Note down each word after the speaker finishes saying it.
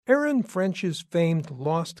Erin French's famed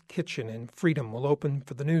Lost Kitchen in Freedom will open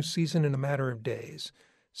for the new season in a matter of days.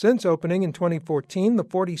 Since opening in 2014, the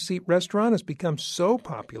 40-seat restaurant has become so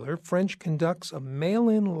popular, French conducts a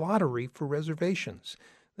mail-in lottery for reservations.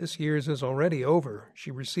 This year's is already over.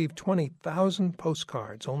 She received 20,000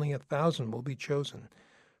 postcards. Only 1,000 will be chosen.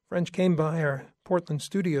 French came by our Portland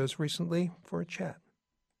studios recently for a chat.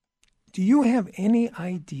 Do you have any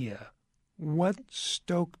idea what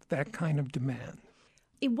stoked that kind of demand?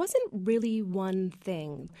 It wasn't really one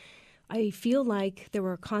thing. I feel like there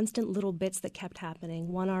were constant little bits that kept happening.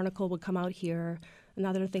 One article would come out here,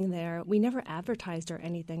 another thing there. We never advertised or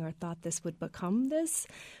anything or thought this would become this,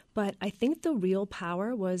 but I think the real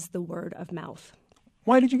power was the word of mouth.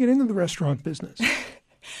 Why did you get into the restaurant business?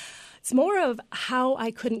 It's more of how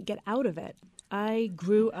I couldn't get out of it. I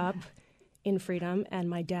grew up in Freedom, and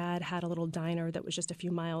my dad had a little diner that was just a few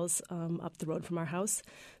miles up the road from our house.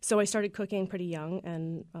 So I started cooking pretty young,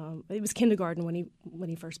 and it was kindergarten when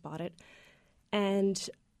he first bought it. And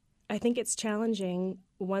I think it's challenging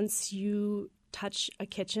once you touch a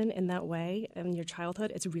kitchen in that way in your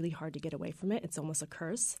childhood. It's really hard to get away from it. It's almost a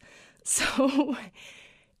curse. So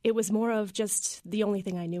it was more of just the only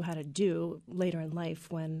thing I knew how to do later in life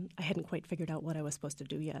when I hadn't quite figured out what I was supposed to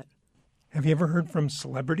do yet. Have you ever heard from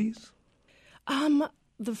celebrities?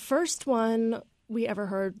 The first one we ever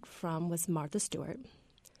heard from was Martha Stewart,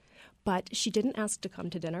 but she didn't ask to come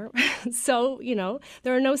to dinner. So,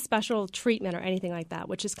 there are no special treatment or anything like that,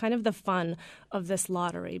 which is kind of the fun of this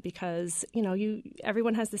lottery because,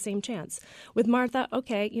 everyone has the same chance. With Martha,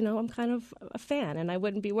 okay, I'm kind of a fan, and I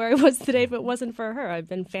wouldn't be where I was today if it wasn't for her. I've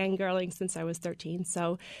been fangirling since I was 13.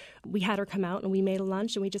 So we had her come out, and we made a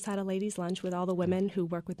lunch, and we just had a ladies' lunch with all the women who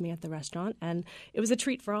work with me at the restaurant. And it was a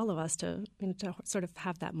treat for all of us to sort of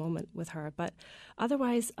have that moment with her. But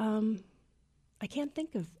otherwise, I can't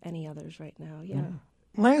think of any others right now, yeah.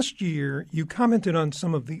 Last year, you commented on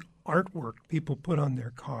some of the artwork people put on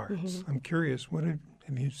their cards. Mm-hmm. I'm curious,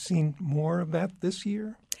 have you seen more of that this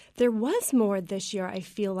year? There was more this year. I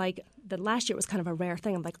feel like that last year was kind of a rare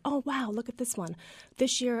thing. I'm like, oh, wow, look at this one.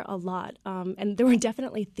 This year, a lot. And there were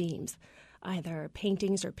definitely themes, either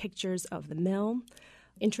paintings or pictures of the mill.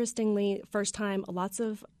 Interestingly, first time, lots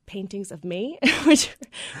of paintings of me, which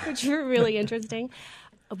were really interesting.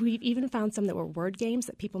 We've even found some that were word games,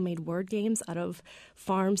 that people made word games out of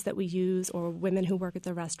farms that we use or women who work at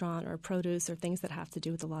the restaurant or produce or things that have to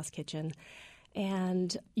do with the Lost Kitchen.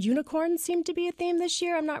 And unicorns seem to be a theme this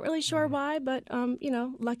year. I'm not really sure why, but,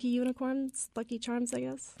 lucky unicorns, lucky charms, I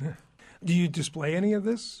guess. Do you display any of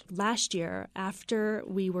this? Last year, after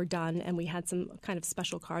we were done and we had some kind of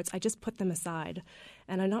special cards, I just put them aside.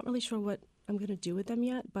 And I'm not really sure what I'm going to do with them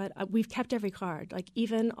yet, but we've kept every card. Like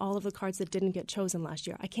even all of the cards that didn't get chosen last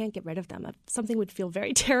year, I can't get rid of them. Something would feel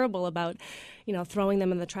very terrible about, throwing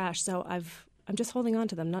them in the trash. So I'm just holding on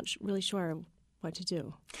to them, not really sure what to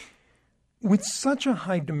do. With such a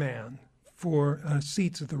high demand for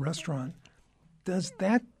seats at the restaurant, does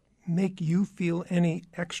that make you feel any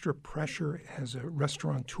extra pressure as a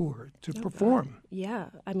restaurateur to perform? God. Yeah,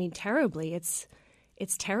 I mean, terribly. It's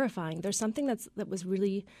terrifying. There's something that was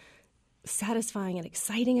really satisfying and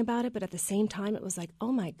exciting about it, but at the same time it was like,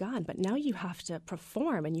 oh my God, but now you have to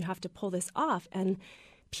perform and you have to pull this off. And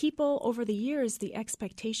people over the years, the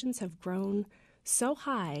expectations have grown so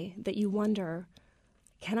high that you wonder,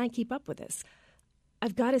 can I keep up with this?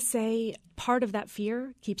 I've got to say, part of that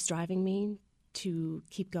fear keeps driving me to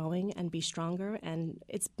keep going and be stronger, and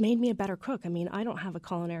it's made me a better cook. I mean, I don't have a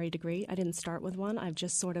culinary degree. I didn't start with one. I've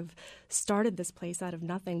just sort of started this place out of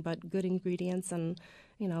nothing but good ingredients and,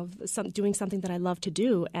 doing something that I love to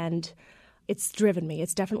do, and it's driven me.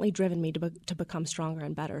 It's definitely driven me to become stronger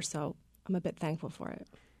and better, so I'm a bit thankful for it.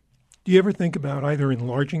 Do you ever think about either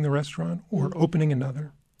enlarging the restaurant or opening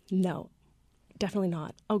another? No, definitely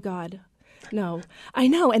not. Oh, God, no. I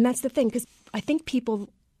know, and that's the thing, because I think people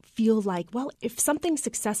feel like, well, if something's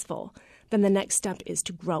successful, then the next step is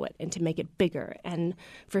to grow it and to make it bigger. And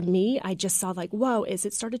for me, I just saw like, whoa, as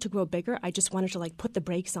it started to grow bigger, I just wanted to put the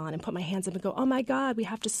brakes on and put my hands up and go, oh my God, we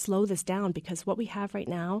have to slow this down because what we have right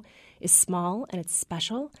now is small and it's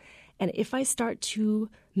special. And if I start to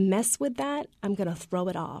mess with that, I'm going to throw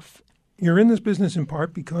it off. You're in this business in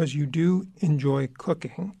part because you do enjoy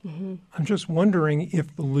cooking. Mm-hmm. I'm just wondering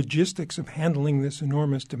if the logistics of handling this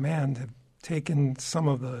enormous demand have taken some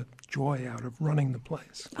of the joy out of running the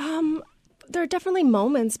place. There are definitely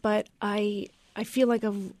moments, but I feel like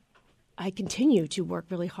I continue to work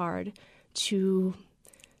really hard to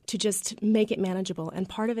just make it manageable. And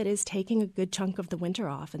part of it is taking a good chunk of the winter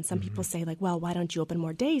off. And some people say, like, well, why don't you open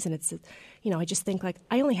more days? And it's, I just think, like,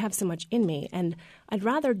 I only have so much in me. And I'd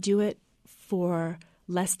rather do it for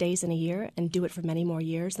less days in a year and do it for many more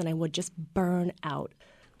years than I would just burn out.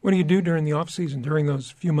 What do you do during the off season, during those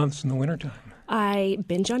few months in the wintertime? I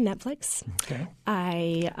binge on Netflix. Okay.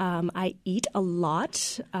 I eat a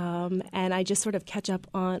lot, and I just sort of catch up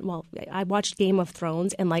on. Well, I watched Game of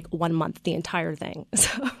Thrones in like 1 month, the entire thing.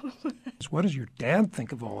 So, what does your dad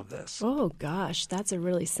think of all of this? oh gosh, that's a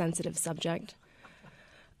really sensitive subject.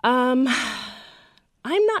 I'm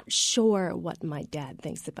not sure what my dad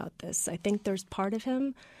thinks about this. I think there's part of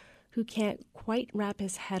him who can't quite wrap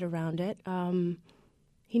his head around it.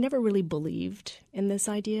 He never really believed in this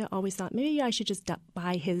idea, always thought maybe I should just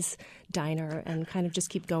buy his diner and kind of just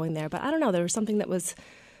keep going there. But I don't know, there was something that was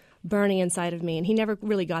burning inside of me, and he never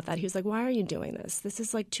really got that. He was like, why are you doing this? This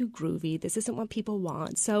is like too groovy. This isn't what people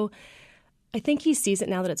want. So I think he sees it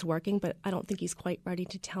now that it's working, but I don't think he's quite ready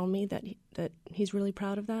to tell me that he's really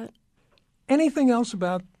proud of that. Anything else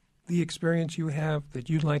about the experience you have that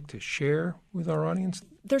you'd like to share with our audience?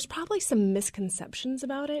 There's probably some misconceptions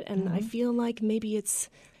about it, and I feel like maybe it's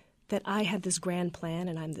that I had this grand plan,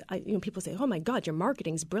 and people say, "Oh my God, your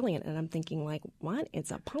marketing's brilliant," and I'm thinking like, "What?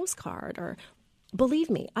 It's a postcard?" Or,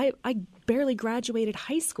 believe me, I barely graduated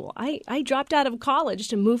high school. I dropped out of college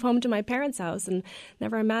to move home to my parents' house, and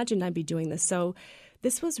never imagined I'd be doing this. So,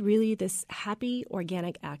 this was really this happy,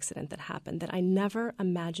 organic accident that happened that I never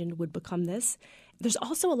imagined would become this. There's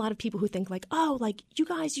also a lot of people who think like, oh, like you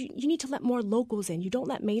guys, you need to let more locals in. You don't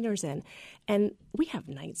let Mainers in. And we have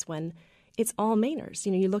nights when it's all Mainers.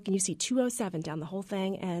 You look and you see 207 down the whole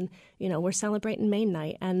thing, and, we're celebrating Maine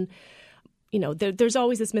night. And, there's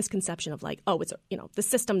always this misconception of like, oh, it's, the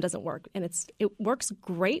system doesn't work. And it works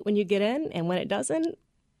great when you get in, and when it doesn't,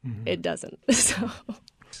 it doesn't. So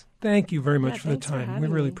thank you very much for the time. For we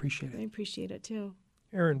really me. appreciate it. I appreciate it too.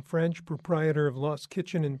 Erin French, proprietor of Lost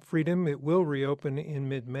Kitchen in Freedom. It will reopen in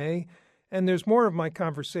mid-May. And there's more of my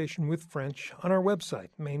conversation with French on our website,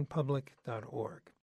 mainepublic.org.